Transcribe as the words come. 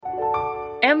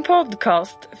En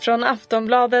podcast från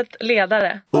Aftonbladet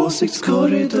Ledare.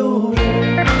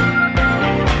 Åsiktskorridoren.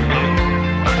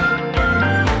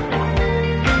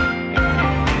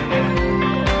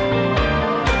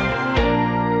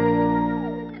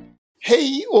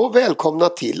 Hej och välkomna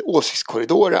till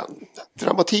Åsiktskorridoren.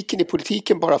 Dramatiken i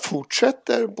politiken bara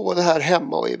fortsätter både här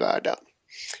hemma och i världen.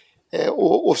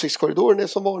 Och Åsiktskorridoren är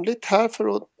som vanligt här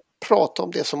för att prata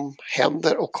om det som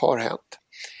händer och har hänt.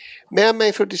 Med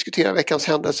mig för att diskutera veckans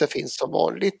händelser finns som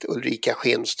vanligt Ulrica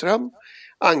Schenström,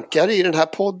 ankare i den här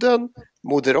podden,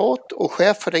 moderat och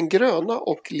chef för den gröna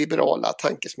och liberala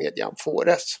tankesmedjan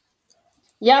Fores.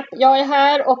 Ja, jag är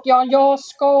här och jag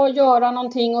ska göra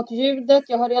någonting åt ljudet.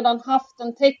 Jag har redan haft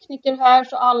en tekniker här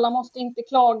så alla måste inte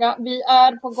klaga. Vi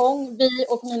är på gång, vi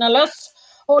och mina löss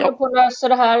håller på att lösa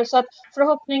det här. Så att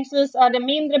förhoppningsvis är det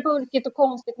mindre burkigt och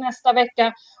konstigt nästa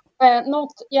vecka.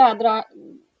 Något jädra,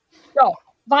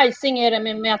 vajsing är det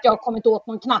med att jag har kommit åt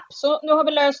någon knapp. Så nu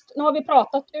har vi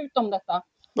pratat ut om detta.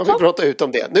 Nu har vi pratat ut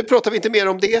om det. Nu pratar vi inte mer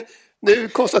om det. Nu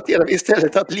konstaterar vi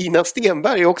istället att Lina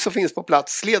Stenberg också finns på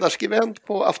plats. Ledarskribent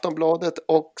på Aftonbladet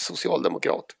och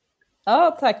socialdemokrat.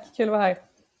 Ja, tack. Kul att vara här.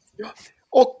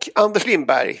 Och Anders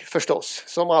Lindberg förstås,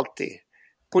 som alltid.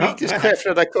 Politisk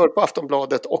chefredaktör på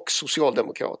Aftonbladet och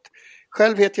socialdemokrat.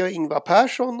 Själv heter jag Ingvar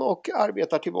Persson och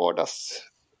arbetar till vardags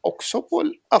också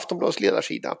på Aftonbladets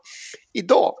ledarsida.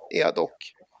 Idag är jag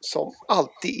dock som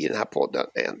alltid i den här podden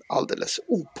en alldeles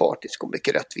opartisk och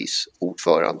mycket rättvis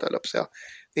ordförande. Eller så.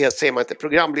 Det säger man inte,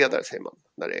 programledare säger man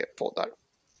när det är poddar.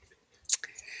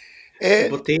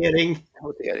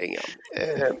 Votering, ja.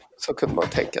 Så kunde man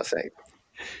tänka sig.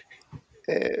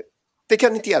 Det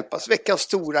kan inte hjälpas. Veckans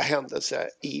stora händelse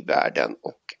i världen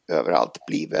och överallt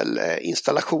blir väl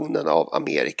installationen av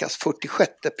Amerikas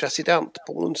 46:e president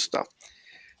på onsdag.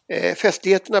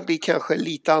 Festligheterna blir kanske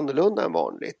lite annorlunda än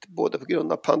vanligt, både på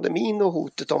grund av pandemin och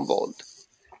hotet om våld.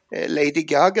 Lady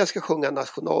Gaga ska sjunga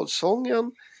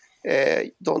nationalsången,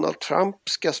 Donald Trump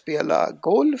ska spela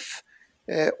golf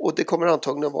och det kommer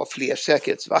antagligen att vara fler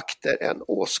säkerhetsvakter än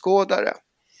åskådare.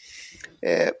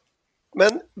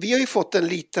 Men vi har ju fått en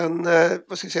liten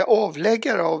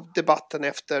avläggare av debatten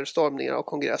efter stormningen av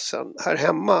kongressen här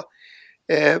hemma.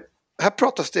 Här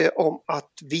pratas det om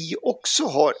att vi också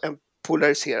har en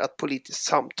polariserat politiskt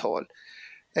samtal.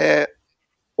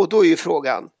 Och då är ju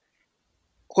frågan,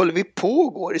 håller vi på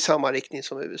och går i samma riktning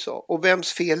som USA? Och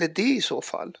vems fel är det i så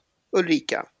fall?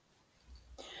 Ulrica?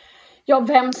 Ja,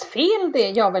 vems fel det?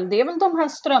 Ja, väl, det är väl de här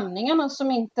strömningarna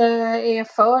som inte är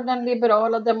för den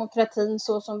liberala demokratin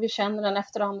så som vi känner den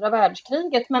efter andra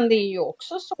världskriget. Men det är ju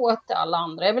också så att alla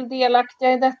andra är väl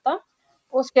delaktiga i detta.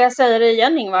 Och ska jag säga det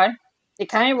igen, Ingvar? Det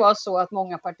kan ju vara så att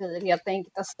många partier helt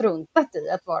enkelt har struntat i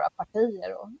att vara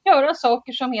partier och göra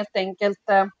saker som helt enkelt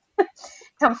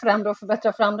kan förändra och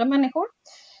förbättra för andra människor.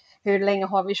 Hur länge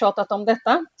har vi tjatat om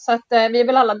detta? Så att vi är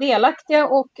väl alla delaktiga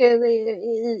och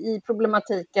i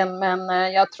problematiken,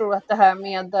 men jag tror att det här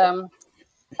med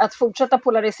att fortsätta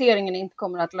polariseringen inte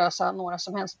kommer att lösa några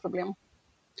som helst problem.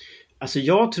 Alltså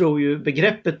jag tror ju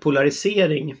begreppet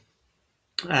polarisering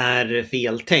är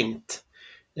fel tänkt.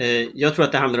 Jag tror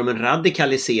att det handlar om en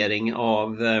radikalisering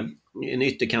av en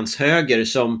ytterkantshöger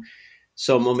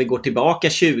som om vi går tillbaka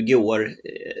 20 år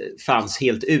fanns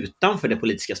helt utanför det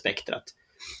politiska spektrat.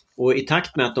 Och i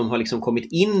takt med att de har liksom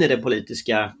kommit in i det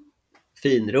politiska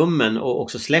finrummen och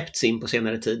också släppts in på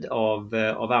senare tid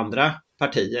av andra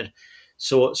partier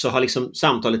så har liksom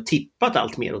samtalet tippat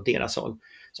allt mer åt deras håll.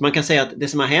 Så man kan säga att det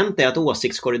som har hänt är att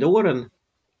åsiktskorridoren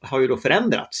har ju då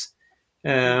förändrats.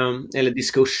 Eller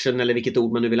diskursen eller vilket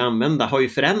ord man nu vill använda har ju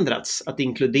förändrats att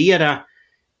inkludera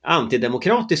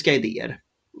antidemokratiska idéer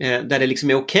där det liksom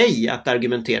är okej att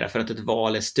argumentera för att ett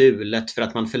val är stulet för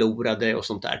att man förlorade och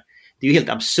sånt där. Det är ju helt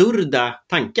absurda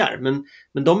tankar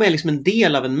men de är liksom en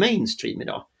del av en mainstream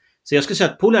idag. Så jag skulle säga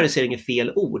att polarisering är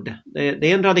fel ord.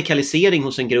 Det är en radikalisering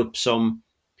hos en grupp som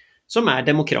är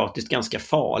demokratiskt ganska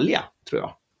farliga, tror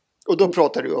jag. Och då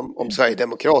pratar du om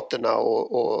Sverigedemokraterna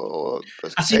och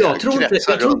alltså jag tror inte.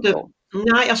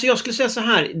 Nej, alltså jag skulle säga så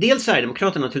här. Dels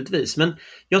Sverigedemokraterna naturligtvis, men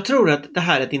jag tror att det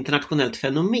här är ett internationellt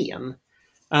fenomen.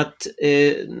 Att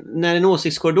när en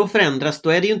åsiktskorridor förändras, då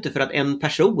är det ju inte för att en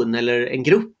person eller en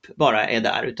grupp bara är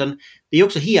där, utan det är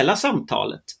också hela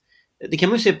samtalet. Det kan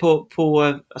man ju se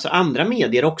på alltså andra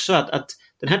medier också, att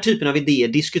den här typen av idéer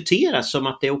diskuteras som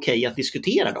att det är okej att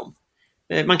diskutera dem.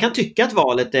 Man kan tycka att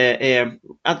valet är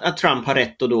att Trump har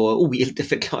rätt att då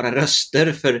ogiltigförklara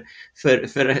röster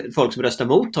för folk som röstar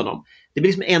mot honom. Det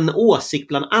blir liksom en åsikt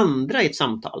bland andra i ett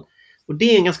samtal. Och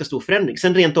det är en ganska stor förändring.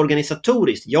 Sen rent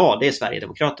organisatoriskt, ja, det är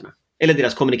Sverigedemokraterna. Eller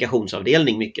deras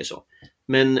kommunikationsavdelning, mycket så.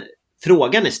 Men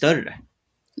frågan är större.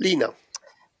 Lina?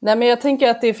 Nej, men jag tänker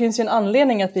att det finns ju en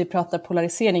anledning att vi pratar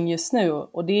polarisering just nu,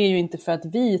 och det är ju inte för att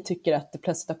vi tycker att det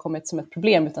plötsligt har kommit som ett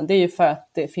problem, utan det är ju för att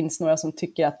det finns några som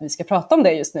tycker att vi ska prata om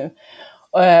det just nu.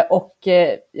 Och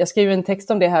jag skrev en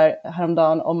text om det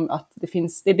häromdagen, om att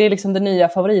det är liksom det nya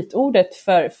favoritordet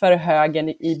för högern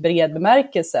i bred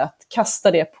bemärkelse, att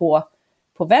kasta det på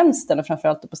vänstern och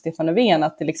framförallt på Stefan Löfven,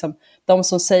 att det är liksom de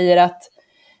som säger att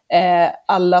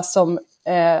alla som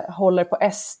håller på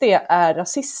SD är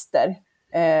rasister,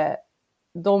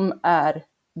 de är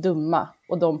dumma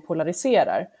och de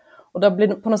polariserar. Och det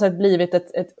har på något sätt blivit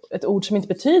ett ord som inte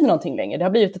betyder någonting längre. Det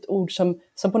har blivit ett ord som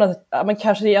på något sätt, man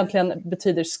kanske egentligen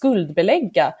betyder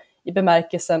skuldbelägga, i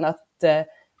bemärkelsen att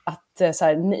så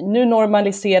här, nu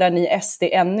normaliserar ni SD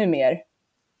ännu mer,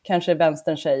 kanske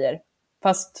vänstern säger.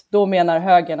 Fast då menar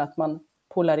högern att man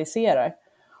polariserar.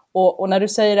 Och när du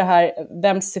säger det här,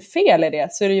 vems fel är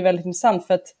det, så är det ju väldigt intressant,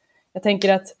 för att jag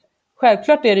tänker att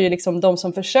självklart är det ju liksom de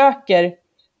som försöker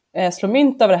slå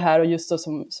mynt av det här, och just då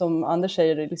som Anders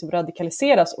säger, liksom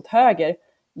radikaliseras åt höger.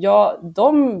 Ja,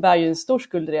 de bär ju en stor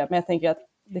skuld i det, men jag tänker att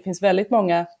det finns väldigt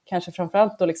många, kanske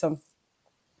framförallt då liksom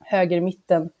höger i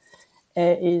mitten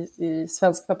i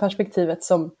svenska perspektivet,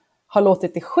 som har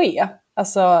låtit det ske.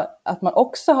 Alltså att man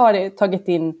också har tagit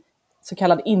in så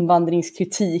kallad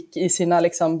invandringskritik i sina,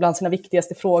 liksom, bland sina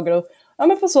viktigaste frågor, och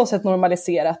men på så sätt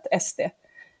normaliserat SD.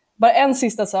 Bara en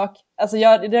sista sak. Alltså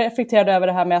jag reflekterade över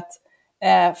det här med att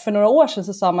för några år sedan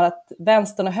så sa man att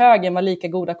vänstern och högern var lika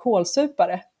goda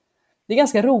kålsupare. Det är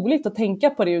ganska roligt att tänka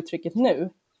på det uttrycket nu.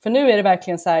 För nu är det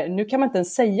verkligen så här, nu kan man inte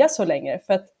ens säga så längre.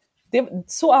 För att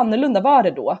så annorlunda var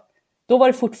det då. Då var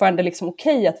det fortfarande liksom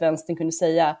okej att vänstern kunde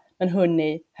säga, men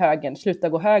hörni, högern, sluta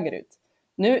gå högerut.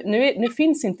 Nu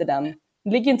finns inte den,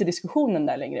 ligger inte diskussionen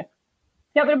där längre.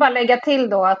 Jag vill bara lägga till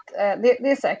då att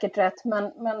det är säkert rätt,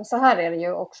 men så här är det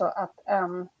ju också att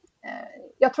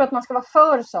jag tror att man ska vara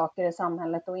för saker i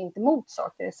samhället och inte mot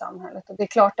saker i samhället. Och det är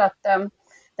klart att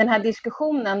den här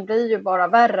diskussionen blir ju bara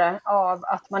värre av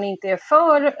att man inte är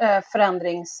för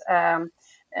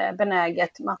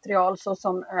förändringsbenäget material,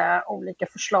 såsom olika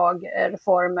förslag,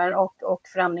 reformer och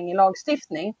förändring i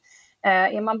lagstiftning.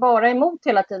 Är man bara emot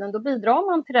hela tiden, då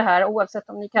bidrar man till det här, oavsett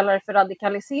om ni kallar det för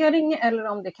radikalisering eller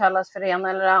om det kallas för det ena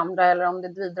eller andra, eller om det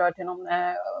bidrar till någon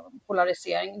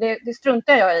polarisering. Det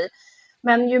struntar jag i.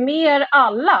 Men ju mer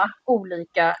alla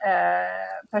olika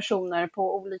personer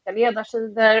på olika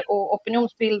ledarsidor och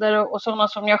opinionsbilder och sådana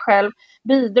som jag själv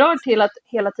bidrar till att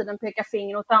hela tiden peka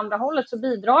finger åt andra hållet, så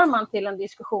bidrar man till en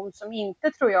diskussion som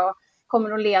inte, tror jag,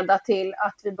 kommer att leda till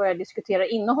att vi börjar diskutera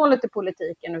innehållet i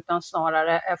politiken, utan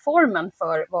snarare formen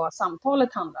för vad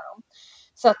samtalet handlar om.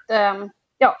 Så att,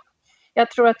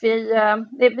 jag tror att vi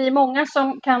är många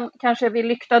som kanske vill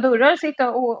lyckta dörrar,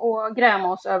 sitta och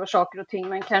gräma oss över saker och ting,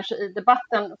 men kanske i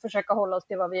debatten försöka hålla oss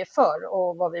till vad vi är för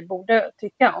och vad vi borde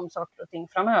tycka om saker och ting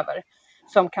framöver,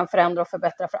 som kan förändra och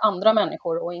förbättra för andra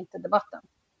människor och inte debatten.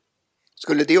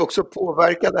 Skulle det också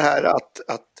påverka det här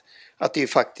att det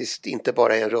faktiskt inte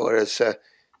bara är en rörelse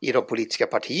i de politiska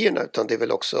partierna, utan det är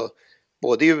väl också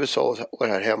både i USA och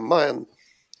här hemma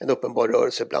en uppenbar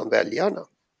rörelse bland väljarna?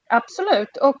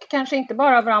 Absolut, och kanske inte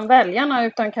bara bland väljarna,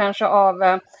 utan kanske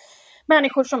av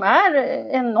människor som är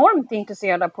enormt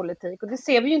intresserade av politik. Och det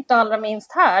ser vi ju inte allra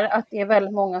minst här, att det är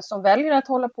väldigt många som väljer att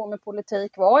hålla på med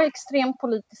politik, vara extremt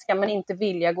politiska, men inte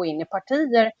vilja gå in i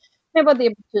partier, med vad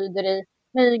det betyder i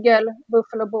mygel,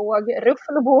 buffel och båg,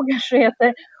 ruffel och bågar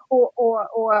heter,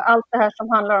 och allt det här som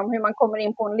handlar om hur man kommer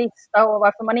in på en lista och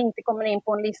varför man inte kommer in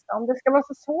på en lista. Om det ska vara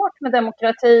så svårt med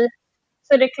demokrati,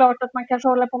 så är det klart att man kanske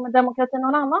håller på med demokrati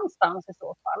någon annanstans i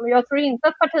så fall. Och jag tror inte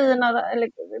att partierna, eller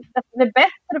det är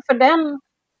bättre för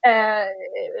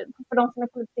de som är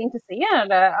politiskt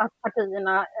intresserade, att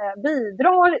partierna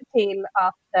bidrar till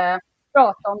att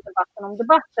prata om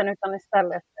debatten, utan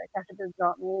istället kanske bidra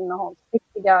med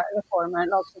innehållsviktiga reformer,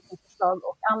 lagstiftningsförslag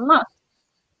och annat.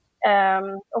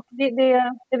 Och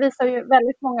det visar ju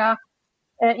väldigt många,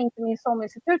 inte minst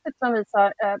SOM-institutet, som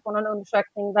visar på någon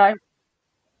undersökning där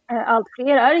allt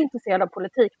fler är intresserade av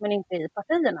politik, men inte i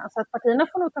partierna. Så att partierna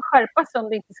får nog ta skärpa sig om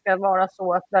det inte ska vara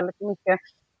så att väldigt mycket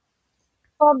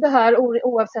av det här,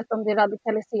 oavsett om det är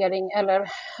radikalisering eller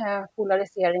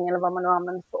polarisering eller vad man nu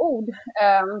använder för ord,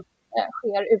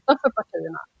 sker utanför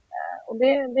partierna. Och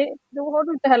då har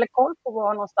du inte heller koll på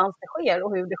var någonstans det sker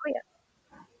och hur det sker.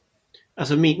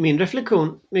 Alltså min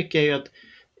reflektion mycket är ju att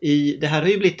det här har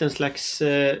ju blivit en slags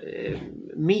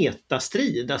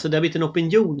metastrid. Alltså det har blivit en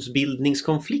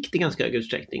opinionsbildningskonflikt i ganska hög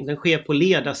utsträckning. Den sker på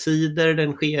ledarsidor,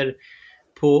 den sker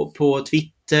på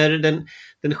Twitter.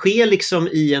 Den sker liksom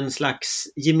i en slags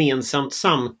gemensamt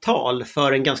samtal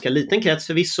för en ganska liten krets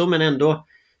förvisso, men ändå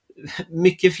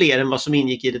mycket fler än vad som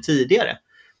ingick i det tidigare.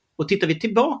 Och tittar vi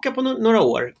tillbaka på några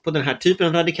år på den här typen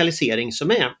av radikalisering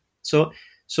som är,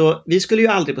 så vi skulle ju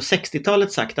aldrig på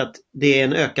 60-talet sagt att det är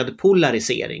en ökad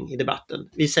polarisering i debatten.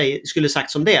 Vi skulle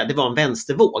sagt som det var en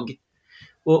vänstervåg.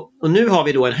 Och nu har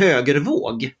vi då en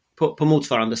högervåg på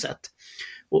motsvarande sätt.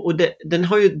 Och den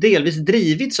har ju delvis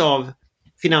drivits av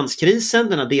finanskrisen,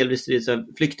 den har delvis drivits av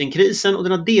flyktingkrisen och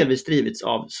den har delvis drivits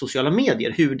av sociala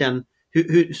medier.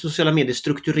 Hur sociala medier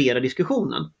strukturerar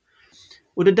diskussionen.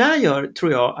 Och det där gör,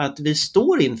 tror jag, att vi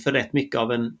står inför rätt mycket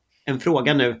av en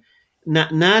fråga nu.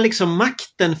 När liksom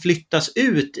makten flyttas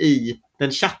ut i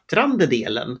den chattrande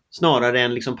delen snarare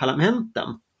än liksom parlamenten.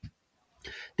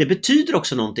 Det betyder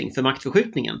också någonting för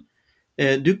maktförskjutningen.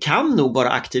 Du kan nog vara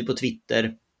aktiv på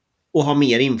Twitter och ha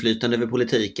mer inflytande över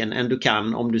politiken än du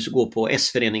kan om du går på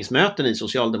S-föreningsmöten i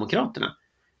Socialdemokraterna.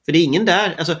 För det är ingen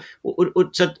där, alltså,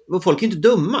 så att folk är inte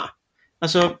dumma.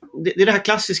 Alltså, det är det här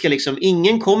klassiska liksom,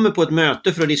 ingen kommer på ett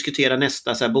möte för att diskutera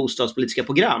nästa så här, bostadspolitiska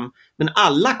program, men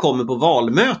alla kommer på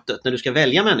valmötet när du ska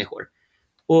välja människor.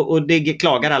 Och det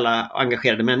klagar alla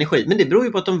engagerade människor i. Men det beror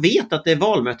ju på att de vet att det är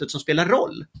valmötet som spelar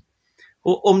roll.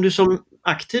 Och om du som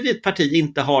aktiv i ett parti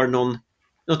inte har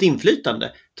något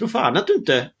inflytande, tro fan att du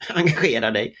inte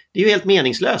engagerar dig. Det är ju helt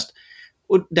meningslöst.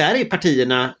 Och där är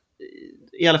partierna,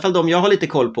 i alla fall de jag har lite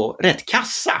koll på, rätt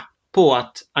kassa på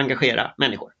att engagera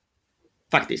människor.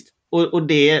 Faktiskt. Och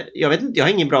det, jag vet inte, jag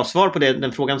har ingen bra svar på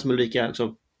den frågan som Ulrica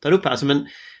också tar upp här. Alltså,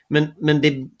 men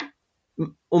det,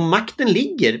 om makten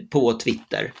ligger på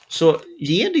Twitter så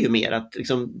ger det ju mer att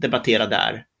liksom, debattera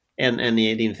där än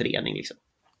i din förening. Liksom.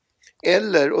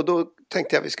 Eller, och då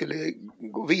tänkte jag att vi skulle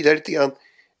gå vidare lite grann,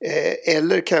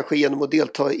 eller kanske genom att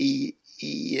delta i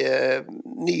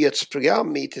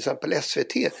nyhetsprogram i till exempel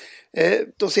SVT.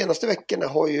 De senaste veckorna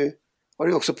har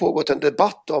det också pågått en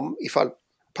debatt om ifall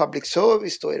public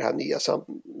service då i det här nya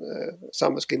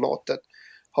samhällsklimatet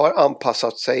har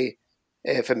anpassat sig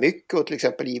för mycket och till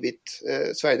exempel givit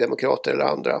Sverigedemokrater eller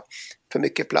andra för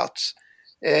mycket plats.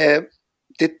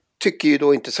 Det tycker ju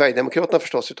då inte Sverigedemokraterna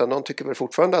förstås, utan de tycker väl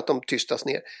fortfarande att de tystas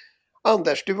ner.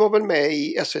 Anders, du var väl med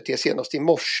i SVT senast i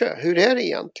morse. Hur är det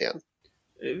egentligen?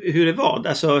 Hur det var?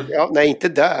 Alltså... Ja, nej, inte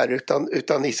där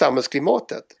utan i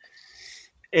samhällsklimatet.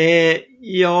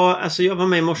 Ja, alltså jag var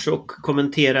med i morse och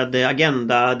kommenterade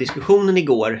agendadiskussionen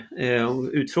igår.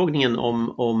 Utfrågningen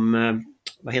om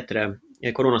vad heter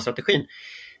det, coronastrategin.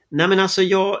 Nej men alltså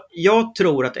jag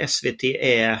tror att SVT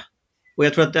är, och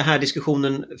jag tror att den här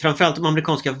diskussionen, framförallt om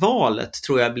amerikanska valet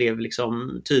tror jag blev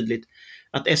liksom tydligt,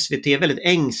 att SVT är väldigt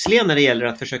ängsliga när det gäller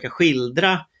att försöka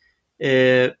skildra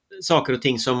saker och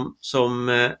ting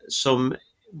som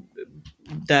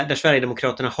där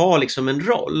Sverigedemokraterna har liksom en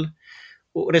roll.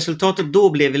 Och resultatet då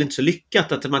blev väl inte så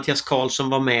lyckat, att Mattias Karlsson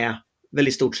var med väl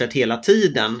i stort sett hela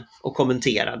tiden och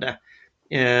kommenterade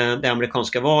det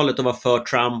amerikanska valet och var för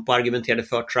Trump och argumenterade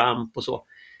för Trump och så.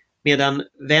 Medan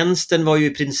vänstern var ju i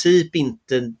princip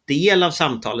inte del av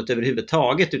samtalet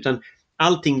överhuvudtaget, utan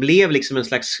allting blev liksom en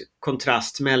slags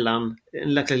kontrast mellan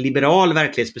en slags liberal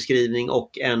verklighetsbeskrivning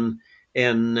och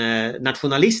en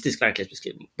nationalistisk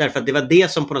verklighetsbeskrivning. Därför att det var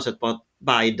det som på något sätt var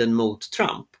Biden mot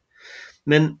Trump.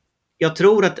 Men jag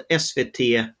tror att SVT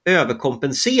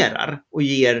överkompenserar och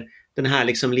ger den här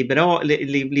liksom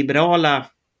liberala,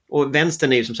 och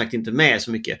vänstern är ju som sagt inte med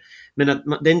så mycket, men att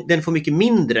den får mycket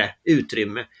mindre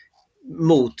utrymme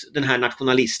mot den här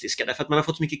nationalistiska, därför att man har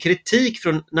fått så mycket kritik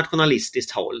från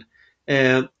nationalistiskt håll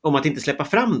om att inte släppa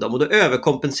fram dem, och då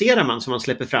överkompenserar man så man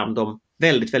släpper fram dem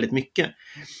väldigt, väldigt mycket.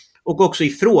 Och också i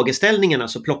frågeställningarna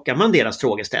så plockar man deras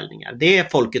frågeställningar. Det är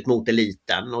folket mot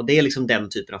eliten och det är liksom den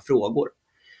typen av frågor.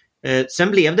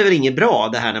 Sen blev det väl inget bra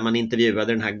det här när man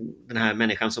intervjuade den här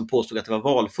människan som påstod att det var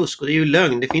valfusk. Och det är ju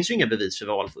lögn, det finns ju inga bevis för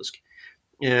valfusk.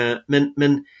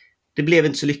 Men det blev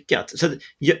inte så lyckat. Så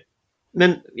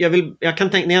men jag kan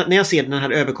tänka, när jag ser den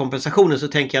här överkompensationen så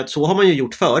tänker jag att så har man ju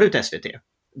gjort förut SVT.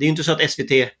 Det är ju inte så att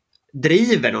SVT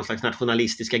driver någon slags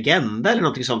nationalistisk agenda eller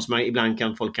något sånt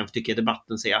som folk kan tycka i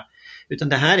debatten, säga. Utan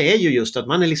det här är ju just att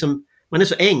man är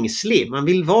så ängslig. Man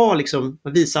vill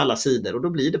visa alla sidor, och då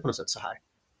blir det på något sätt så här.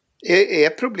 Är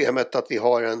problemet att vi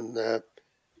har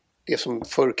det som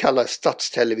förr kallas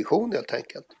statstelevision helt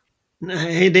enkelt?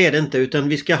 Nej, det är det inte, utan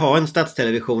vi ska ha en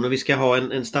statstelevision och vi ska ha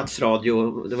en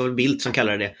statsradio. Det var väl Bildt som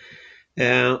kallade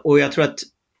det. Och jag tror att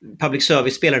public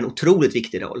service spelar en otroligt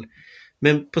viktig roll.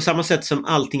 Men på samma sätt som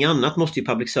allting annat måste ju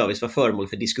public service vara föremål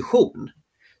för diskussion.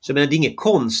 Så det är inget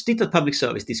konstigt att public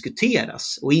service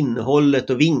diskuteras, och innehållet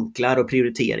och vinklar och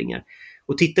prioriteringar.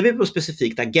 Och tittar vi på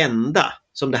specifikt agenda,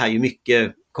 som det här ju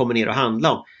mycket kommer ner att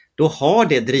handla om, då har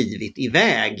det drivit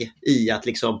iväg i att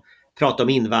liksom prata om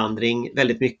invandring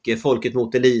väldigt mycket, folket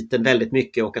mot eliten väldigt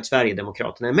mycket och att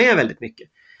Sverigedemokraterna är med väldigt mycket.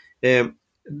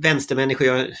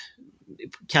 Vänstermänniskor,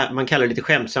 man kallar det lite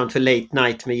skämtsamt för late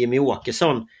night med Jimmie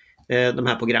Åkesson, de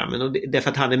här programmen, och det är för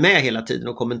att han är med hela tiden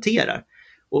och kommenterar.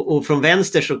 Och från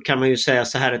vänster så kan man ju säga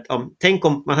så här att tänk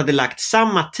om man hade lagt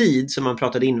samma tid som man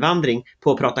pratade invandring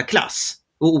på att prata klass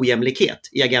och ojämlikhet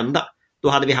i Agenda. Då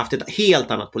hade vi haft ett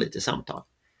helt annat politiskt samtal.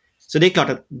 Så det är klart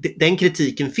att den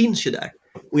kritiken finns ju där.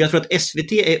 Och jag tror att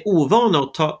SVT är ovana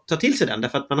att ta till sig den,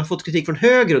 därför att man har fått kritik från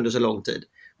höger under så lång tid.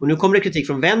 Och nu kommer det kritik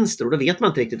från vänster och då vet man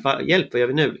inte riktigt vad gör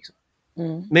vi nu liksom.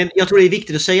 Men jag tror det är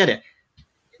viktigt att säga det.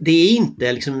 Det är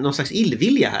inte liksom någon slags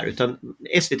illvilja här, utan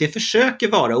SVT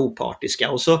försöker vara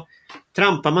opartiska och så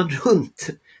trampar man runt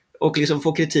och liksom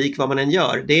får kritik vad man än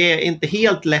gör. Det är inte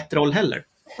helt lätt roll heller.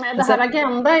 Men det här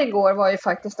Agenda igår var ju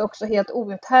faktiskt också helt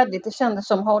outhärdligt. Det kändes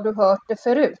som, har du hört det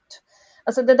förut?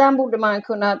 Alltså det där borde man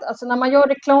kunna, alltså när man gör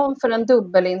reklam för en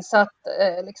dubbelinsatt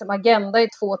liksom Agenda i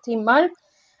 2 timmar,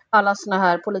 alla såna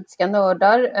här politiska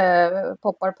nördar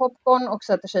poppar popcorn och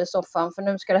sätter sig i soffan för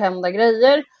nu ska det hända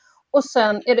grejer. Och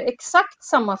sen är det exakt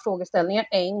samma frågeställningar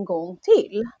en gång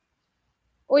till.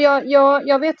 Och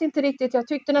jag vet inte riktigt, jag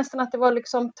tyckte nästan att det var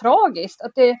liksom tragiskt.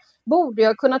 Att det borde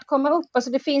ha kunnat komma upp.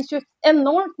 Alltså det finns ju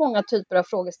enormt många typer av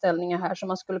frågeställningar här som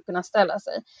man skulle kunna ställa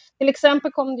sig. Till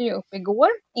exempel kom det ju upp igår,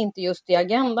 inte just i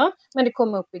Agenda, men det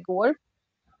kom upp igår.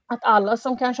 Att alla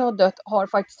som kanske har dött har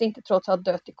faktiskt inte trots allt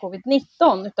dött i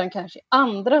covid-19 utan kanske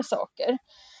andra saker.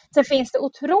 Sen finns det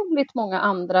otroligt många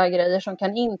andra grejer som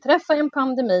kan inträffa i en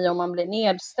pandemi om man blir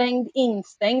nedstängd,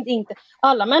 instängd.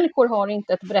 Alla människor har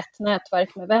inte ett brett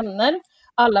nätverk med vänner.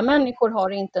 Alla människor har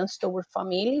inte en stor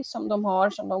familj som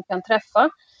de kan träffa.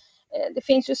 Det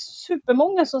finns ju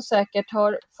supermånga som säkert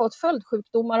har fått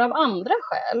följdsjukdomar av andra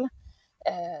skäl.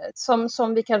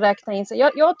 Som vi kan räkna in.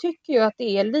 Jag tycker ju att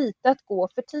det är lite att gå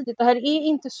för tidigt. Det här är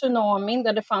inte tsunamin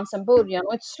där det fanns en början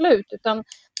och ett slut, utan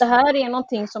det här är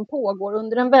någonting som pågår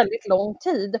under en väldigt lång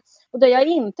tid och där jag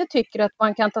inte tycker att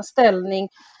man kan ta ställning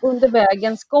under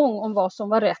vägens gång om vad som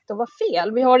var rätt och vad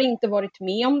fel. Vi har inte varit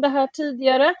med om det här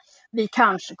tidigare. Vi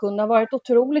kanske kunde ha varit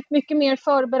otroligt mycket mer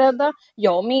förberedda.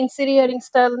 Jag minns i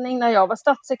regeringsställning när jag var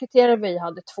statssekreterare, vi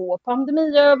hade 2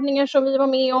 pandemiövningar som vi var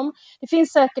med om. Det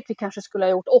finns säkert, vi kanske skulle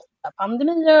ha gjort 8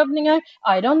 pandemiövningar,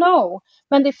 I don't know.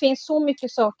 Men det finns så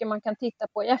mycket saker man kan titta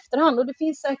på i efterhand och det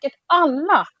finns säkert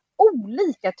alla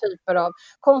olika typer av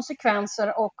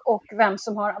konsekvenser och vem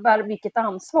som har vilket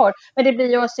ansvar. Men det blir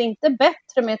ju alltså inte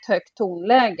bättre med ett högt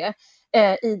tonläge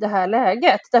i det här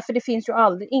läget. Därför det finns ju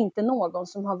aldrig inte någon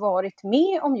som har varit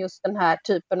med om just den här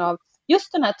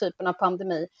typen av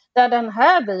pandemi. Där den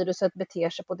här viruset beter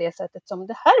sig på det sättet som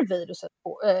det här viruset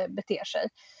beter sig.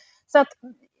 Så att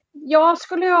jag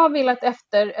skulle ha velat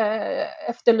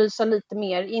efterlysa lite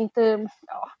mer,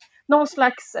 någon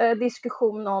slags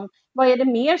diskussion om vad är det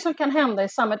mer som kan hända i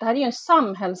samhället. Det här är ju en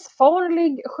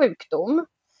samhällsfarlig sjukdom.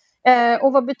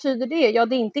 Och vad betyder det? Ja,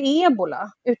 det är inte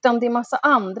ebola, utan det är massa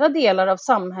andra delar av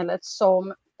samhället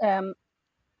som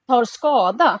tar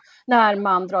skada när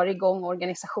man drar igång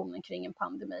organisationen kring en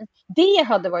pandemi. Det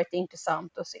hade varit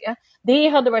intressant att se. Det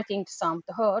hade varit intressant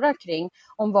att höra kring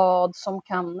om vad som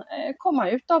kan komma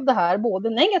ut av det här, både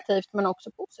negativt men också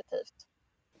positivt.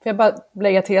 Får jag bara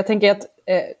lägga till, jag tänker att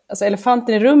alltså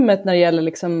elefanten i rummet när det gäller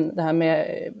liksom det här med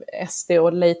SD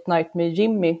och late night med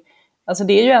Jimmie, alltså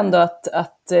det är ju ändå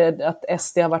att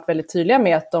SD har varit väldigt tydliga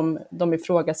med att de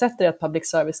ifrågasätter att public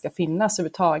service ska finnas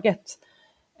överhuvudtaget.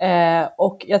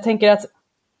 Och jag tänker att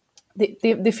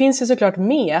det finns ju såklart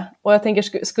med, och jag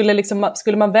tänker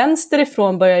skulle man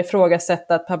vänsterifrån börja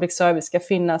ifrågasätta att public service ska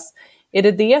finnas,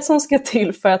 är det som ska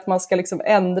till för att man ska liksom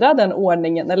ändra den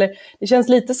ordningen? Eller det känns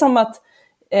lite som att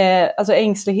alltså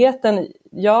ängsligheten,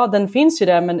 ja den finns ju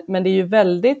där, men det är ju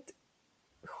väldigt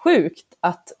sjukt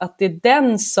att det är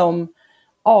den som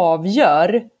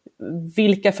avgör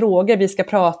vilka frågor vi ska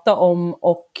prata om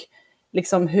och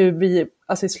liksom hur vi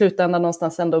alltså i slutändan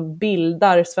någonstans ändå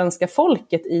bildar svenska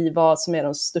folket i vad som är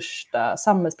de största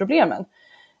samhällsproblemen.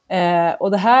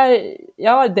 Och det här,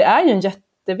 ja det är ju en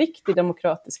jätteviktig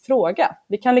demokratisk fråga.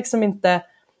 Vi kan liksom inte,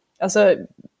 alltså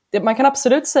man kan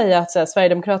absolut säga att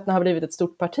Sverigedemokraterna har blivit ett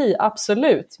stort parti,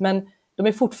 absolut, men de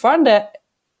är fortfarande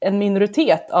en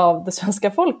minoritet av det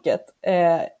svenska folket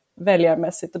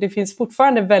väljarmässigt, och det finns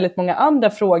fortfarande väldigt många andra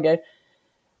frågor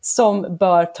som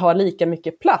bör ta lika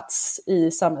mycket plats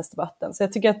i samhällsdebatten. Så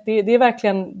jag tycker att det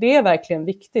är verkligen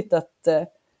viktigt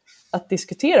att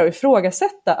diskutera och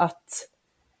ifrågasätta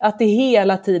att det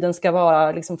hela tiden ska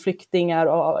vara liksom flyktingar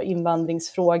och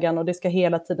invandringsfrågan, och det ska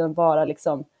hela tiden vara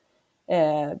liksom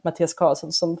Mattias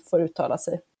Karlsson som får uttala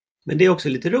sig. Men det är också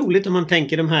lite roligt om man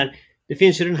tänker Det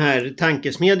finns ju den här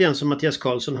tankesmedjan som Mattias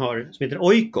Karlsson har som heter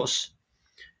Oikos.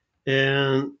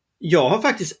 Jag har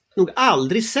faktiskt nog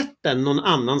aldrig sett den någon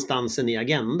annanstans än i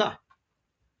Agenda.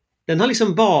 Den har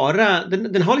liksom bara,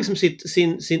 den har liksom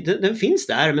den finns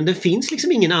där, men den finns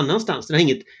liksom ingen annanstans.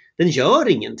 Den gör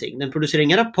ingenting. Den producerar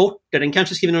inga rapporter, den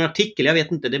kanske skriver någon artikel, jag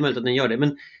vet inte, det är möjligt att den gör det.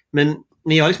 Men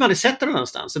jag har liksom aldrig sett den någon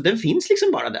annanstans, så den finns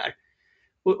liksom bara där.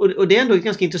 Och det är ändå ett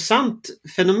ganska intressant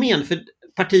fenomen, för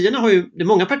partierna har ju, det är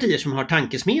många partier som har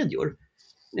tankesmedjor.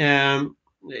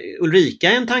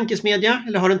 Ulrica är en tankesmedja,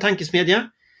 eller har en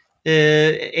tankesmedja.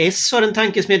 S har en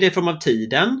tankesmedja i form av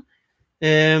Tiden.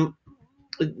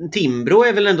 Timbro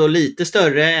är väl ändå lite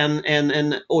större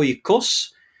än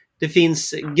Oikos. Det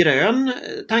finns grön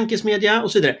tankesmedja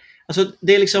och så vidare. Alltså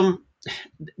det är liksom,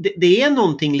 det är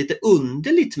någonting lite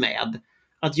underligt med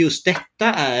att just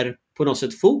detta är på något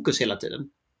sätt fokus hela tiden.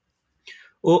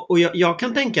 Och jag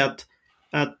kan tänka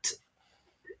att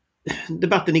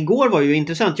debatten igår var ju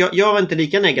intressant. Jag var inte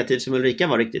lika negativ som Ulrika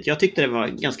var riktigt. Jag tyckte det var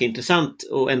ganska intressant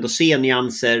att ändå se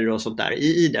nyanser och sånt där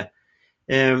i det.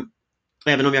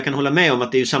 Även om jag kan hålla med om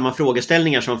att det är ju samma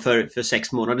frågeställningar som för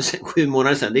 6 månader sedan, 7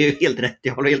 månader sedan. Det är ju helt rätt,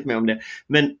 jag håller helt med om det.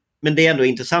 Men det är ändå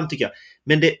intressant tycker jag.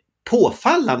 Men det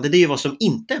påfallande, det är ju vad som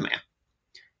inte är med.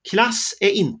 Klass är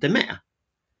inte med.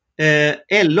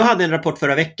 LO hade en rapport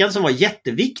förra veckan som var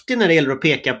jätteviktig när det gäller att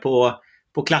peka på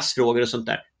klassfrågor och sånt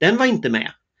där. Den var inte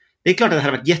med. Det är klart att det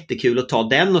hade varit jättekul att ta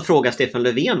den och fråga Stefan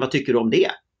Löfven, vad tycker du om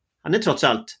det? Han är trots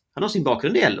allt, han har sin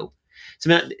bakgrund i LO.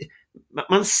 Så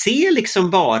man ser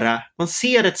liksom bara, man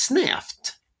ser ett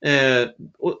snävt.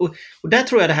 Och där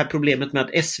tror jag det här problemet med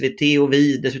att SVT och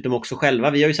vi dessutom också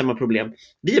själva, vi har ju samma problem.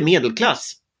 Vi är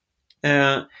medelklass.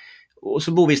 Och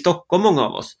så bor vi i Stockholm, många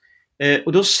av oss.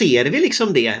 Och då ser vi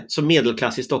liksom det som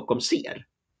medelklass i Stockholm ser.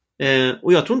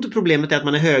 Och jag tror inte problemet är att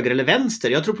man är höger eller vänster.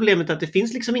 Jag tror problemet är att det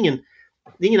finns liksom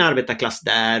ingen arbetarklass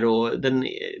där, och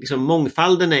liksom,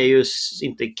 mångfalden är ju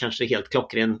inte kanske helt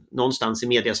klockren någonstans i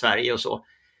media Sverige och så.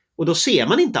 Och då ser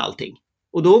man inte allting.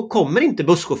 Och då kommer inte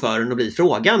busschauffören att bli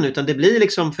frågan, utan det blir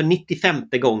liksom för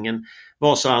 95:e gången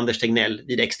vad sa Anders Tegnell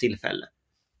vid X tillfälle.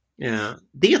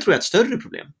 Det tror jag är ett större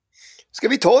problem. Ska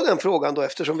vi ta den frågan då,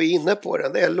 eftersom vi är inne på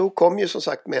den? LO kom ju som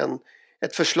sagt med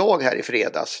ett förslag här i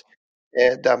fredags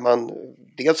där man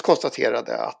dels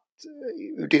konstaterade att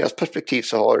ur deras perspektiv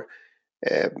så har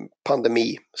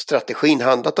pandemistrategin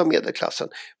handlat om medelklassen.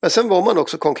 Men sen var man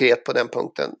också konkret på den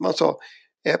punkten. Man sa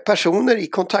personer i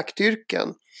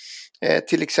kontaktyrken,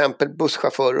 till exempel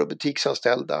busschaufförer och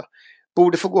butiksanställda,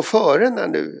 borde få gå före när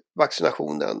nu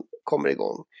vaccinationen kommer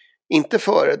igång. Inte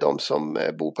före de som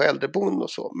bor på äldreboenden och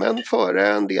så, men före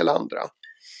en del andra.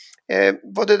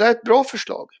 Var det där ett bra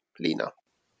förslag, Lina?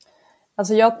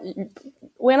 Alltså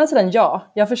å ena sidan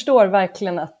ja, jag förstår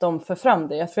verkligen att de för fram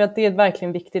det. För att det är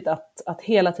verkligen viktigt att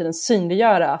hela tiden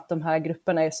synliggöra att de här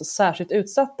grupperna är så särskilt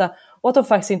utsatta. Och att de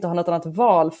faktiskt inte har något annat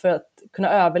val för att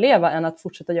kunna överleva än att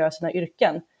fortsätta göra sina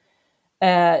yrken.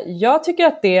 Jag tycker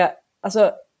att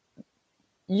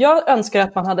jag önskar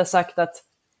att man hade sagt att,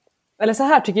 eller så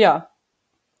här tycker jag.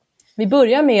 Vi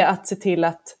börjar med att se till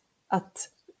att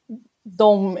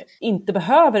de inte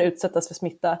behöver utsättas för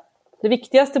smitta. Det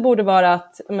viktigaste borde vara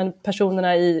att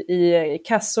personerna i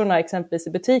kassorna, exempelvis i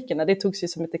butikerna, det togs ju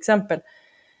som ett exempel.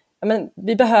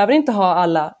 Vi behöver inte ha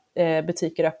alla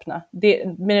butiker öppna.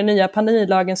 Med den nya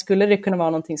pandemilagen skulle det kunna vara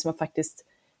någonting som man faktiskt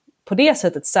på det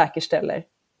sättet säkerställer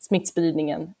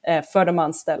smittspridningen för de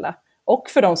anställda och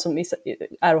för de som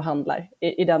är och handlar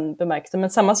i den bemärkelsen. Men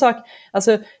samma sak,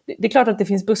 alltså, det är klart att det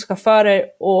finns busschaufförer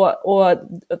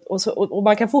och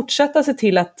man kan fortsätta se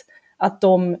till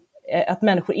att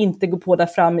människor inte går på där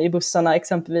fram i bussarna,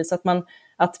 exempelvis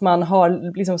att man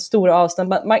har liksom stora avstånd.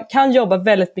 Man kan jobba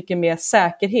väldigt mycket med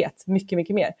säkerhet, mycket,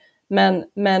 mycket mer.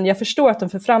 Men jag förstår att de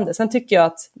för fram det. Sen tycker jag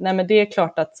att det är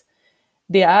klart att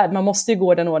man måste ju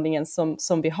gå den ordningen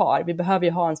som vi har. Vi behöver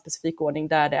ju ha en specifik ordning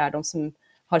där det är de som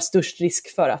har störst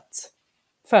risk för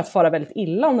att fara väldigt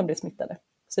illa om de blir smittade.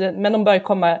 Men de bör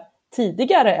komma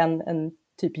tidigare än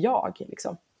typ jag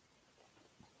liksom.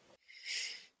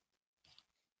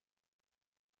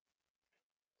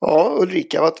 Ja,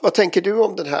 Ulrika, vad tänker du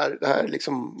om det här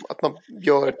liksom, att man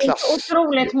gör klass?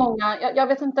 Otroligt många, jag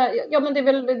vet inte, men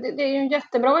det är ju en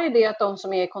jättebra idé att de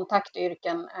som är i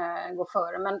kontaktyrken går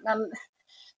före, men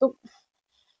då,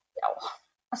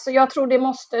 alltså jag tror det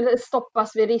måste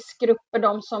stoppas vid riskgrupper,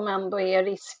 de som ändå är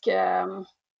risk,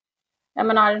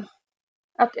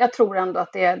 jag tror ändå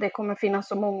att det kommer finnas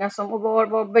så många som, och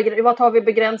vad tar vi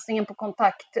begränsningen på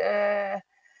kontaktyrken?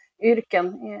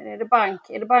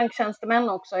 Är det banktjänstemän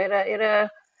också? Är det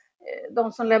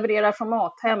de som levererar från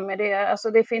mathem?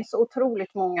 Alltså det finns så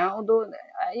otroligt många, och då,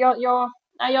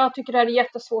 jag tycker det är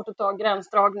jättesvårt att ta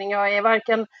gränsdragning. Jag är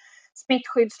varken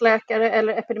smittskyddsläkare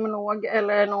eller epidemiolog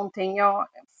eller någonting. Jag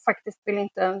faktiskt vill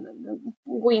inte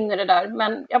gå in i det där.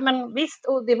 Men visst,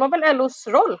 och det var väl LOs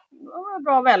roll. Det var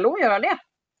bra av LO att göra det.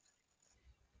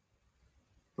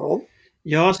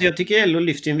 Ja, så jag tycker LO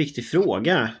lyfter en viktig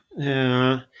fråga.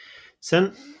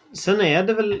 Sen är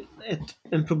det väl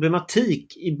en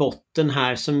problematik i botten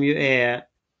här som ju är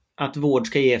att vård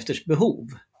ska ge efter behov.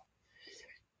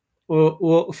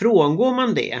 Och frångår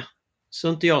man det så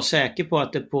är inte jag säker på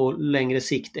att det på längre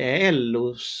sikt är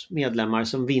LOs medlemmar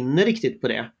som vinner riktigt på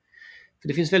det. För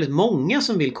det finns väldigt många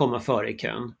som vill komma före i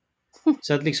kön.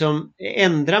 Så att liksom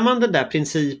ändrar man den där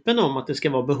principen om att det ska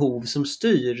vara behov som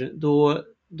styr,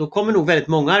 då kommer nog väldigt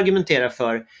många argumentera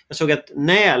för. Jag såg att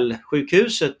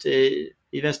Näl-sjukhuset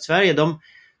i Västsverige,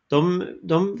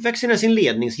 de vaccinerar sin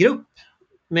ledningsgrupp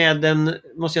med den,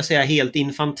 måste jag säga, helt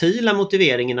infantila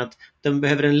motiveringen att de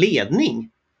behöver en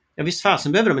ledning. Ja, visst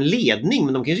fasen behöver de en ledning,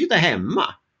 men de kan ju sitta hemma.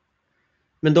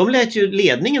 Men de lät ju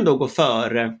ledningen då gå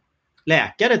före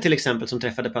läkare till exempel som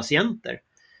träffade patienter.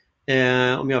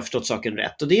 Om jag har förstått saken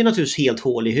rätt. Och det är naturligtvis helt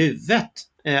hål i huvudet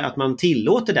att man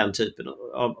tillåter den typen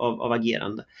av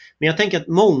agerande. Men jag tänker att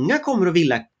många kommer att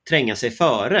vilja tränga sig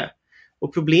före.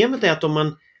 Och problemet är att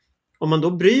om man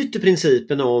då bryter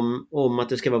principen om att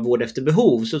det ska vara vård efter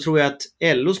behov, så tror jag att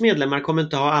LOs medlemmar kommer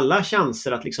inte ha alla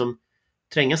chanser att liksom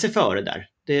tränga sig före där.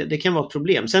 Det kan vara ett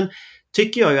problem. Sen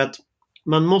tycker jag ju att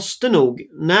man måste nog,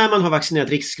 när man har vaccinerat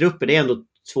riskgrupper, det är ändå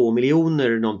 2 miljoner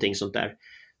någonting sånt där,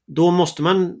 då måste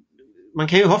man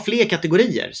kan ju ha fler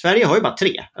kategorier. Sverige har ju bara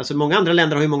 3. Alltså många andra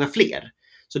länder har ju många fler.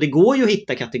 Så det går ju att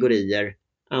hitta kategorier,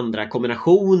 andra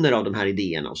kombinationer av de här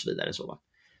idéerna och så vidare. Så.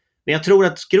 Men jag tror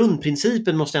att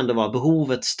grundprincipen måste ändå vara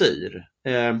behovet styr.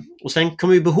 Och sen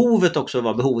kommer ju behovet också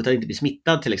vara behovet att inte bli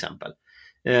smittad till exempel.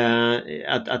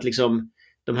 Att liksom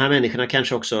de här människorna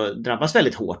kanske också drabbas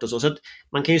väldigt hårt och så. Så att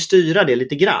man kan ju styra det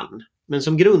lite grann. Men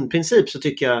som grundprincip så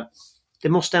tycker jag det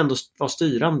måste ändå vara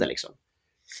styrande liksom.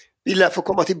 Vi lär få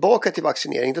komma tillbaka till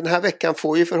vaccinering. Den här veckan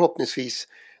får ju förhoppningsvis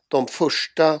de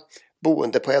första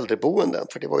boende på äldreboenden,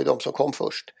 för det var ju de som kom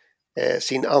först,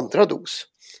 sin andra dos.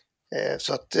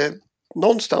 Så att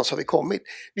någonstans har vi kommit.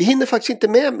 Vi hinner faktiskt inte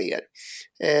med mer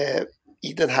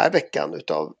i den här veckan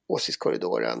utav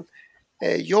Åsiktskorridoren.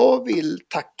 Jag vill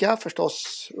tacka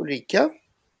förstås Ulrica,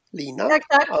 Lina,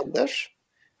 Tack. Anders.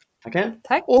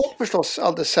 Tack. Och förstås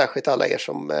alldeles särskilt alla er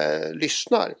som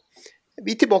lyssnar.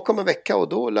 Vi är tillbaka om en vecka och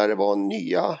då lär det vara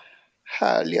nya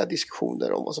härliga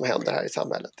diskussioner om vad som händer här i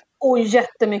samhället. Och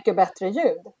jättemycket bättre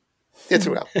ljud. Det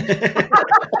tror jag.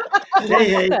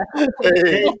 Hej.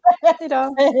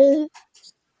 Hej.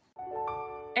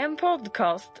 En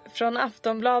podcast från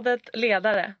Aftonbladet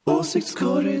Ledare.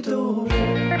 Åsiktskorridoren.